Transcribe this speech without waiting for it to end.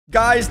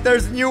Guys,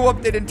 there's a new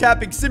update in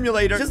Tapping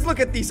Simulator. Just look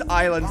at these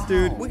islands,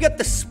 dude. We get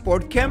the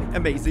Sport Camp.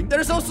 Amazing.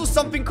 There's also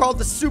something called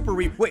the Super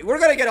Reap. Wait, we're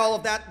gonna get all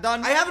of that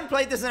done. I haven't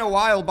played this in a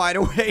while, by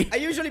the way. I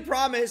usually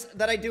promise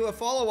that I do a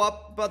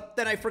follow-up, but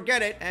then I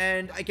forget it,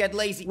 and I get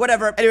lazy.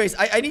 Whatever. Anyways,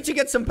 I need to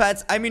get some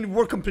pets. I mean,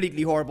 we're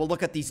completely horrible.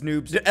 Look at these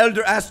noobs. The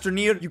Elder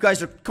Astroneer, you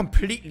guys are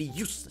completely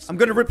useless. I'm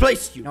gonna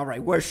replace you. All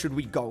right, where should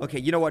we go? Okay,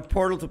 you know what?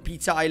 Portal to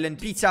Pizza Island.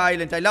 Pizza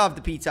Island. I love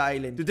the Pizza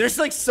Island. Dude, there's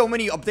like so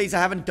many updates I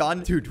haven't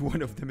done. Dude,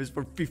 one of them is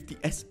for 50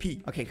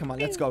 SP. Okay, come on,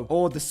 let's go.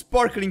 Oh, the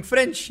Sparkling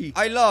Frenchie.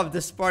 I love the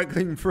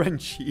Sparkling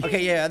Frenchie.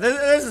 Okay, yeah,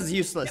 this is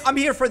useless. I'm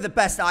here for the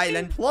best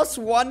island.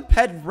 +1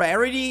 pet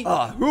rarity.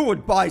 Who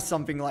would buy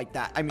something like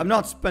that? I mean, I'm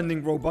not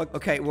spending Robux.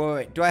 Okay,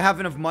 wait. Do I have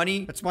enough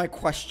money? That's my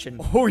question.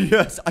 Oh,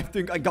 yes, I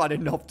think I got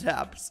enough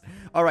taps.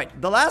 All right,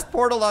 the last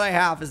portal that I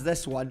have is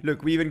this one.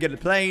 Look, we even get a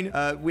plane.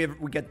 We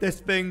get this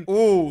thing.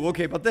 Oh,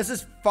 okay, but this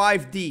is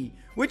 5D.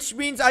 Which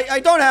means I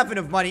don't have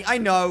enough money. I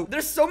know.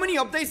 There's so many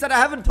updates that I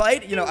haven't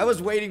played. You know, I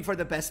was waiting for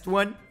the best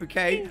one.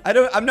 Okay.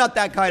 I'm not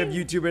that kind of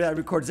YouTuber that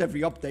records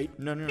every update.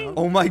 No.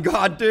 Oh my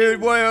god,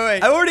 dude. Wait.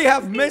 I already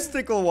have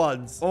mystical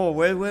ones. Oh,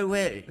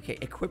 wait. Okay,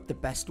 equip the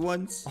best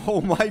ones. Oh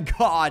my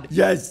god.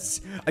 Yes.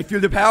 I feel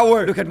the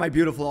power. Look at my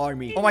beautiful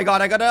army. Oh my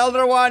god, I got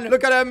another one.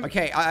 Look at him.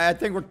 Okay, I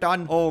think we're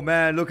done. Oh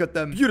man, look at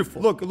them.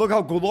 Beautiful. Look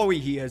how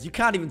glowy he is. You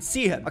can't even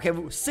see him. Okay,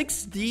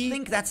 6D. I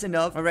think that's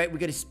enough. All right, we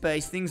gotta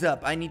spice things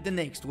up. I need the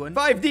next one.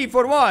 5D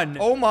for 1.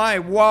 Oh my.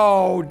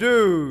 Whoa,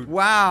 dude.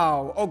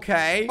 Wow.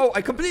 Okay. Oh,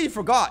 I completely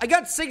forgot. I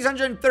got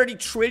 630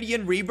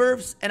 trillion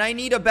rebirths, and I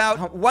need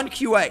about 1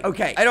 QA.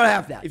 Okay, I don't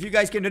have that. If you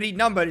guys can read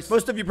numbers,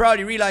 most of you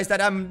probably realize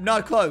that I'm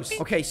not close.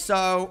 Okay,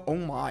 so, oh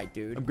my,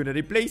 dude. I'm gonna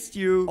replace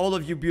you. All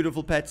of you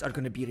beautiful pets are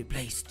gonna be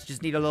replaced.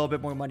 Just need a little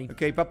bit more money.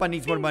 Okay, Papa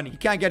needs more money. He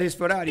can't get his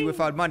Ferrari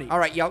without money. All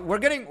right, yeah, we're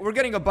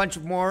getting a bunch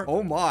of more.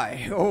 Oh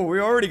my. Oh, we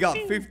already got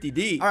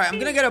 50D. All right, I'm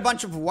gonna get a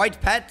bunch of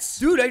white pets.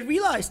 Dude, I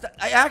realized that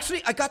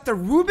I got the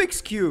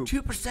Rubik's Cube.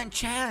 2%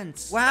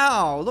 chance.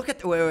 Wow, look at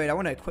the... Wait, I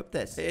want to equip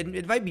this.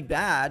 It might be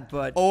bad,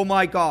 but... Oh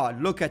my god,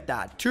 look at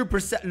that.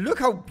 2%. Look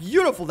how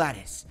beautiful that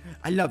is.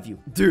 I love you.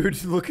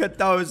 Dude, look at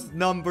those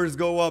numbers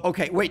go up.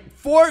 Okay, wait.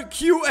 4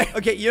 QA.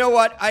 Okay, you know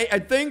what? I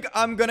think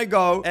I'm gonna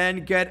go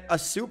and get a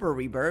super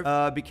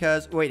rebirth.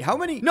 Because... Wait, how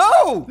many?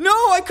 No!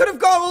 I could have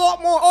got a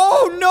lot more.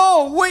 Oh,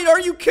 no! Wait, are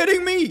you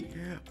kidding me?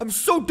 I'm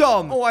so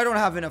dumb. Oh, I don't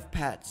have enough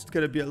pets. It's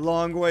gonna be a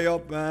long way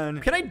up, man.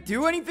 Can I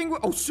do anything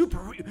with... Oh,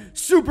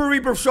 super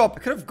rebirth shop. I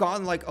could have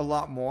gotten like a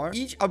lot more.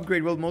 Each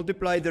upgrade will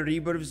multiply the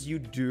rebirths you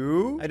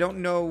do. I don't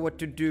know what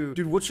to do.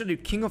 Dude, what should I do?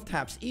 King of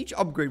taps. Each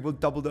upgrade will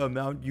double the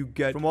amount you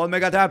get from all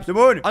mega taps. The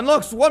moon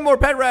unlocks 1 more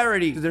pet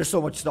rarity. Dude, there's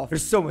so much stuff.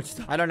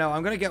 I don't know.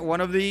 I'm gonna get one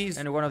of these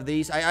and one of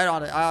these. I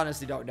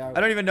honestly don't know.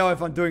 I don't even know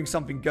if I'm doing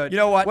something good. You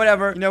know what?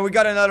 Whatever. You know, we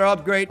got another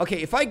upgrade.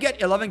 Okay, if I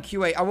get 11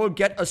 QA, I will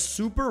get a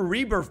super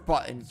rebirth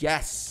button.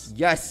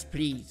 Yes,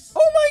 please.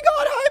 Oh my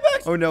god, hi,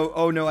 Max.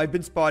 Oh no, I've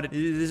been spotted.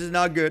 This is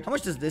not good. How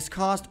much does this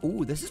cost?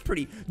 Oh, this is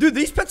pretty... Dude,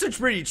 these pets are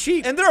pretty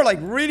cheap, and they're like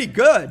really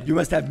good. You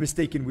must have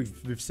mistaken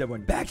with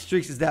someone.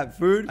 BAXTRIX, is that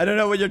food? I don't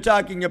know what you're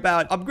talking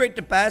about. Upgrade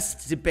to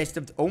best. The best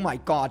of... Oh my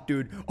god,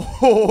 dude.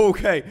 Oh,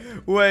 okay.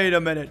 Wait a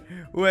minute.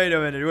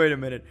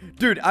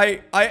 Dude,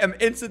 I am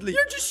instantly...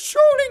 You're just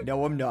shooting.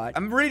 No, I'm not.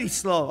 I'm really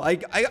slow. I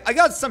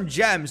got some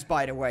gems,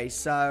 by the way,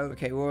 so...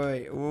 Okay,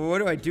 wait. What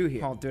do I do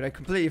here? Oh, dude, I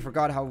completely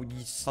forgot how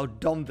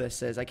dumb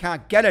this is. I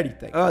can't get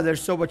anything. Oh,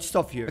 there's so much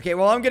stuff here. Okay,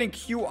 well, I'm getting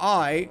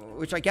QI,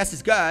 which I guess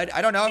is good.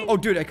 I don't know. Oh,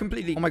 dude,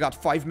 Oh my god,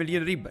 5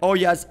 million rebirth. Oh,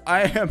 yes,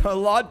 I am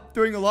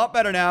doing a lot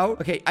better now.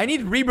 Okay, I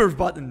need rebirth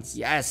buttons.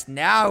 Yes,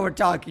 now we're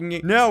talking.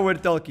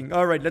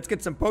 All right, let's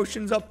get some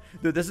potions up.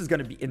 Dude, this is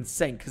gonna be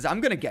insane, because I'm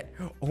gonna get...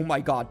 Oh my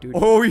god, dude.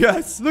 Oh,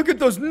 yes. Look at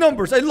those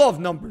numbers. I love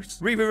numbers.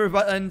 Rebirth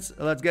buttons.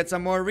 Let's get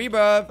some more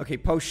rebirth. Okay,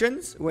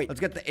 potions. Wait, let's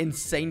get the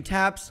insane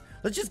taps.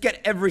 Let's just get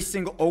every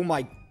single... Oh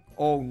my...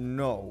 Oh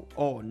no.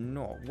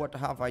 What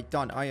have I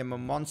done? I am a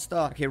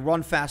monster. Okay,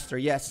 run faster.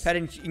 Yes. Pet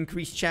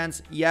increased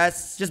chance.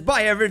 Yes. Just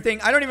buy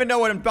everything. I don't even know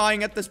what I'm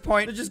buying at this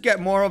point. Let's just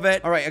get more of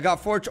it. All right, I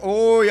got 4...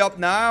 Oh, yep.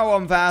 Now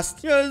I'm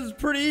fast. Yeah, this is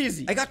pretty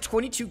easy. I got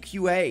 22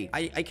 QA.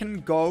 I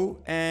can go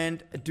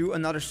and do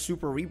another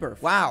super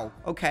rebirth. Wow.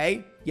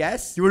 Okay.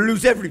 Yes. You will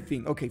lose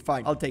everything. Okay,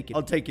 fine. I'll take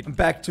it. I'm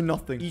back to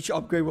nothing. Each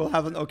upgrade will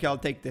have an... Okay, I'll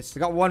take this. I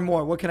got 1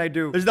 more. What can I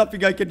do? There's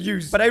nothing I can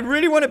use. But I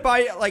really want to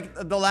buy, like,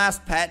 the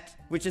last pet,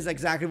 which is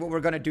exactly what we're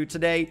gonna do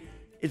today.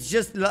 It's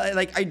just,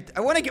 like, I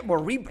want to get more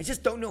I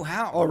just don't know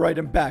how. All right,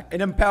 I'm back.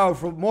 And I'm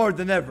powerful more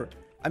than ever.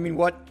 I mean,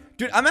 what?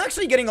 Dude, I'm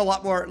actually getting a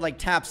lot more, like,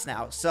 taps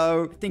now,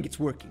 so I think it's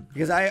working.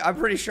 Because I'm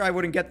pretty sure I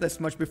wouldn't get this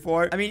much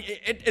before. I mean,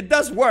 it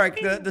does work.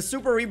 The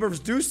super rebirths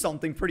do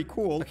something pretty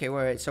cool. Okay,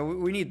 wait. So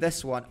we need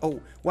this one.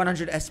 Oh,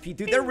 100 SP.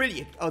 Dude, they're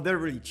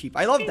really cheap.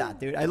 I love that,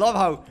 dude. I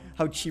love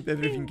how cheap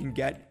everything can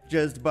get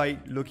just by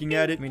looking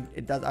at it. I mean,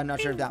 it does. I'm not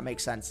sure if that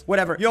makes sense.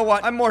 Whatever. You know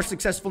what? I'm more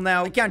successful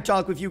now. I can't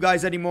talk with you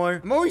guys anymore.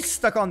 I'm always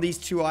stuck on these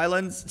 2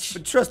 islands.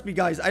 But trust me,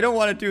 guys, I don't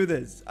want to do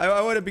this.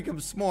 I want to become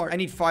smart. I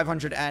need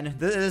 500 N.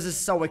 This is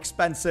so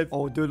expensive.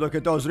 Oh, dude, look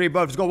at those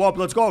rebirths. Go up.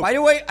 Let's go. By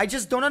the way, I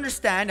just don't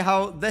understand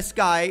how this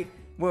guy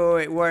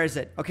Wait, where is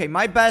it? Okay,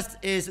 my best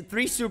is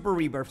 3 super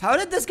rebirths. How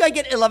did this guy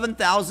get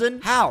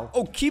 11,000? How?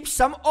 Oh, keep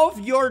some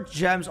of your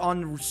gems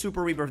on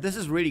super rebirth. This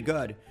is really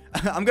good.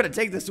 I'm gonna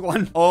take this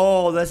one.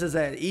 Oh, this is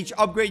it. Each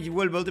upgrade you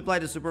will multiply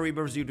the super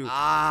rebirths you do.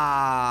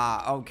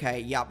 Ah, okay.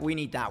 Yep, we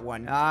need that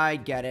one. I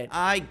get it.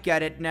 I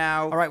get it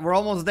now. All right, we're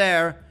almost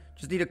there.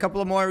 Just need a couple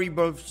of more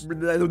rebirths.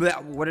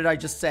 What did I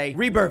just say?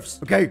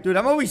 Rebirths. Okay, dude,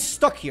 I'm always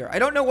stuck here. I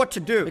don't know what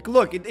to do. Like,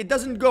 look, it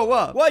doesn't go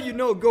up. Why you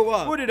know go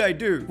up? What did I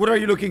do? What are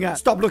you looking at?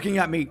 Stop looking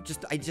at me.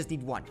 I just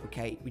need one,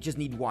 okay? We just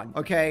need one.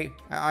 Okay,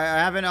 I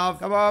have enough.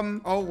 Come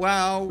on. Oh,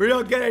 wow. We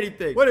don't get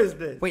anything. What is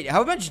this? Wait,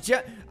 how much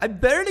gem? I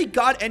barely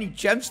got any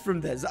gems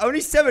from this.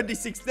 Only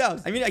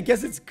 76,000. I mean, I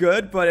guess it's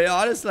good, but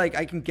honestly, like,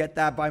 I can get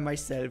that by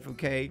myself,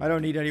 okay? I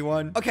don't need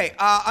anyone. Okay,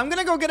 I'm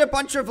gonna go get a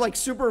bunch of, like,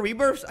 super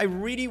rebirths. I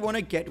really want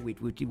to get...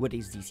 Wait, what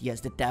is these?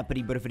 Yes, the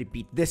Dappity Butterfitty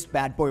beat this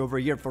bad boy over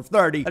here for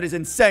 30. That is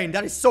insane.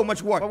 That is so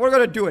much work. But we're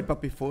gonna do it.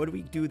 But before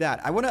we do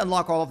that, I want to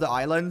unlock all of the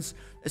islands,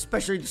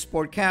 especially the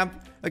sport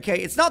camp. Okay,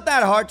 it's not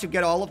that hard to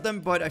get all of them,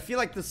 but I feel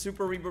like the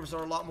super rebirths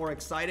are a lot more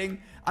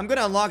exciting. I'm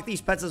gonna unlock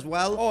these pets as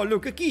well. Oh,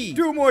 look, a key.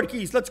 2 more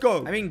keys. Let's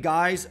go. I mean,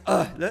 guys,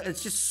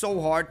 it's just so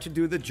hard to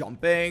do the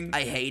jumping.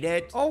 I hate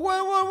it. Oh,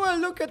 well,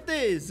 look at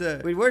this.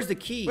 Wait, where's the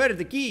key? Where's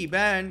the key,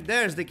 man?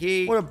 There's the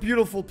key. What a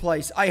beautiful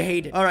place. I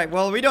hate it. All right,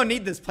 well, we don't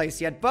need this place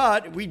yet,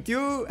 but we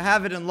do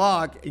have it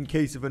unlocked in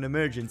case of an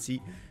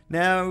emergency.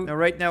 Now,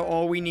 right now,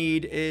 all we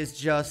need is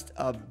just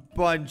a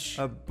bunch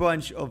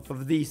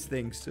of these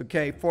things.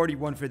 Okay,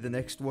 41 for the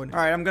next one. All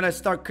right, I'm gonna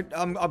start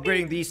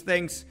upgrading these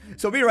things.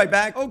 So be right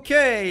back.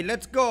 Okay,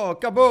 let's go.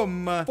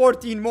 Kaboom.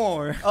 14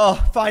 more. Oh,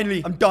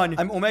 finally, I'm done.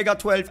 I'm Omega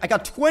 12. I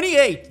got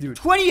 28, dude.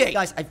 28.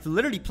 Guys, I've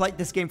literally played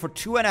this game for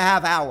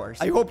 2.5 hours.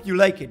 I hope you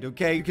like it,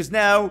 okay? Because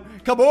now,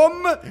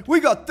 kaboom, we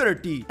got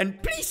 30.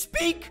 And please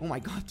speak. Oh my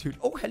God, dude.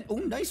 Oh, hello. Oh,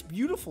 nice,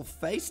 beautiful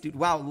face, dude.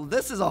 Wow,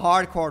 this is a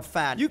hardcore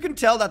fan. You can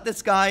tell that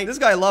this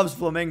guy loves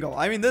Flamingo.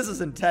 I mean, this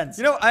is intense.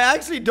 You know, I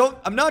actually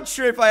I'm not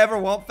sure if I ever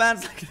want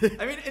fans like this.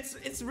 I mean,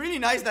 it's really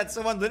nice that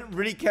someone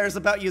really cares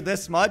about you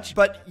this much.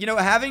 But, you know,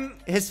 having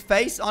his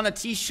face on a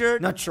t-shirt,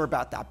 not sure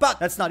about that. But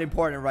that's not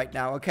important right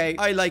now, okay?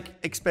 I like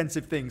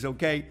expensive things,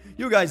 okay?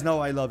 You guys know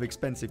I love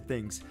expensive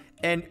things.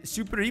 And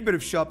Super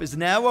Rebirth Shop is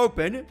now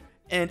open.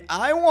 And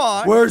I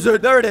want... Where is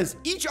it? There it is.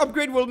 Each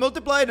upgrade will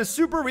multiply the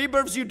super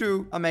rebirths you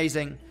do.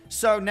 Amazing.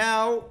 So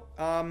now...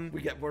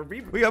 we get more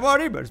rebirths. We got more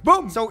rebirths.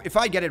 Boom. So if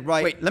I get it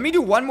right. Wait, let me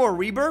do one more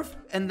rebirth.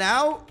 And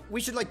now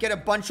we should like get a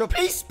bunch of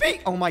peace.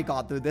 Oh my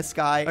God, dude, this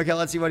guy. Okay,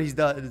 let's see what he's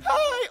done.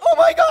 Hi. Oh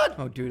my God.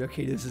 Oh, dude.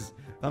 Okay,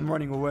 I'm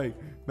running away.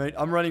 Mate,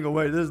 I'm running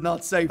away. This is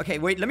not safe. Okay,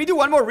 wait. Let me do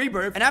one more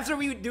rebirth. And after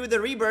we do the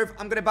rebirth,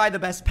 I'm gonna buy the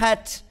best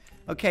pet.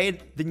 Okay,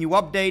 the new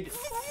update.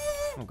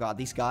 Oh God,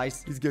 these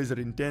guys are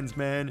intense,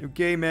 man.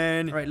 Okay,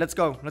 man. All right, let's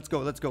go.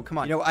 Come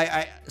on. You know,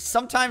 I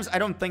sometimes I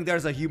don't think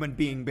there's a human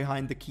being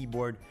behind the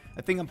keyboard.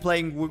 I think I'm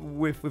playing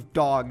with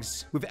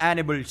dogs, with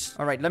animals.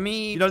 All right, let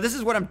me, you know, this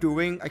is what I'm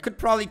doing. I could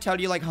probably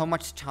tell you like how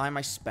much time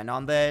I spent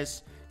on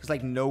this. Because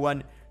like no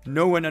one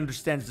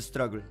understands the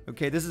struggle.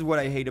 Okay, this is what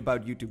I hate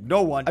about YouTube.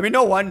 No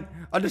one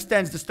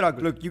understands the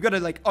struggle. Look, you gotta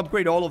like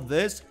upgrade all of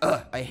this.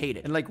 I hate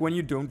it. And like when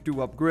you don't do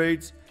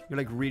upgrades, you're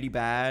like really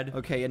bad.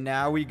 Okay, and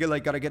now we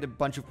gotta get a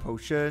bunch of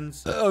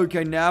potions.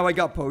 Okay, now I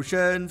got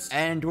potions.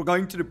 And we're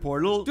going to the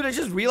portal. Dude, I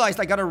just realized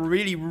I got a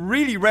really,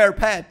 really rare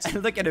pet.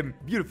 And look at him.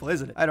 Beautiful,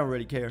 isn't it? I don't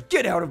really care.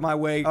 Get out of my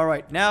way. All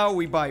right, now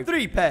we buy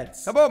 3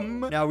 pets.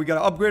 Kaboom. Now we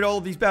gotta upgrade all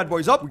of these bad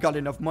boys up. We got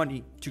enough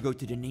money to go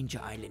to the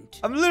Ninja Island.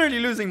 I'm literally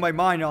losing my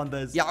mind on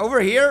this. Yeah,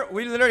 over here,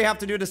 we literally have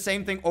to do the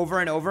same thing over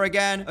and over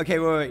again. Okay,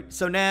 wait.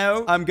 So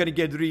now I'm gonna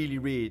get really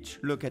rich.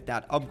 Look at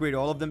that. Upgrade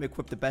all of them.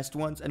 Equip the best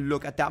ones. And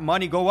look at that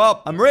money go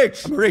up. I'm rich.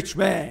 I'm a rich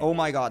man. Oh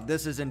my God,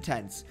 this is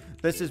intense.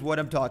 This is what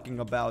I'm talking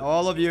about.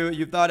 All of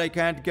you thought I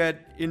can't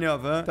get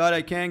enough, huh? Thought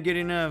I can't get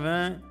enough,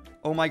 huh?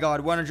 Oh my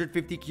God,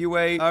 150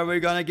 QA. Are we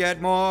gonna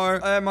get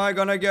more? Am I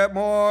gonna get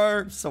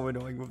more? So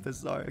annoying with this.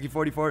 Sorry. Okay,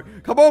 44.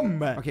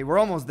 Kaboom! Okay, we're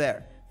almost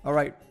there. All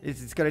right,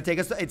 it's gonna take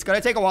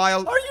a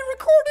while. Are you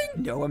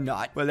recording? No, I'm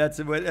not. Well,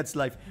 that's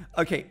life.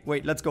 Okay,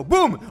 wait, let's go.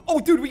 Boom! Oh,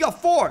 dude, we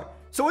got 4.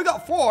 So we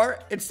got 4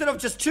 instead of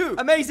just 2.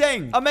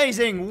 Amazing.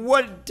 Amazing.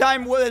 What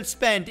time well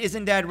spent.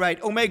 Isn't that right?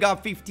 Omega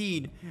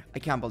 15. I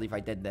can't believe I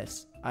did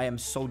this. I am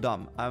so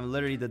dumb. I'm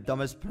literally the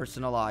dumbest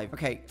person alive.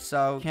 Okay,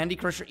 so Candy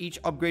Crusher, each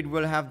upgrade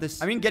will have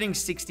this. I mean, getting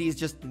 60 is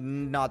just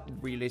not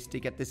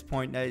realistic at this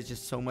point. That is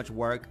just so much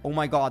work. Oh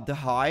my God, the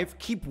Hive.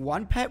 Keep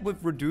 1 pet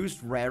with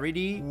reduced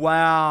rarity.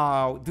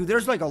 Wow. Dude,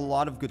 there's like a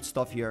lot of good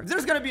stuff here. If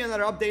there's gonna be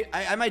another update,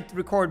 I might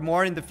record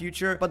more in the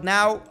future. But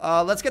now,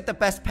 let's get the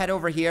best pet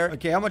over here.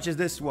 Okay, how much is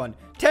this one?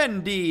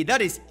 10D.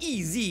 That is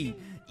easy.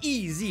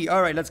 Easy.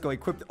 All right, let's go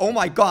equip. Oh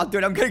my God,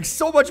 dude, I'm getting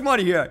so much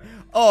money here.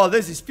 Oh,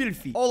 this is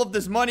filthy. All of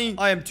this money.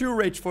 I am too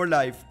rich for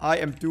life. I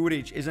am too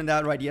rich. Isn't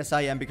that right? Yes,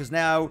 I am. Because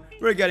now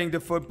we're getting the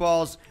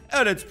footballs.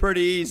 And it's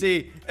pretty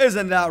easy.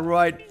 Isn't that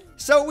right?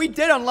 So we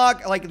did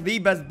unlock like the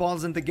best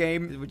balls in the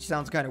game. Which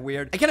sounds kind of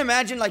weird. I can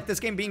imagine like this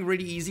game being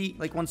really easy.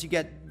 Like once you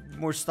get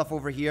more stuff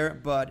over here.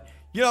 But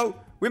You know,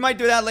 we might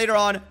do that later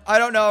on. I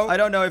don't know. I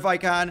don't know if I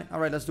can. All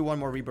right, let's do one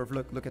more rebirth.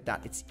 Look at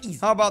that. It's easy.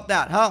 How about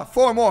that, huh?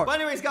 4 more. But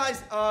anyways,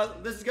 guys,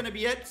 this is gonna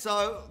be it.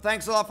 So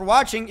thanks a lot for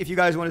watching. If you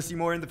guys want to see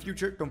more in the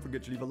future, don't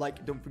forget to leave a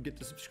like. Don't forget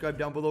to subscribe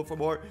down below for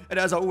more. And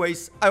as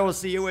always, I will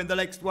see you in the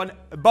next one.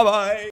 Bye-bye.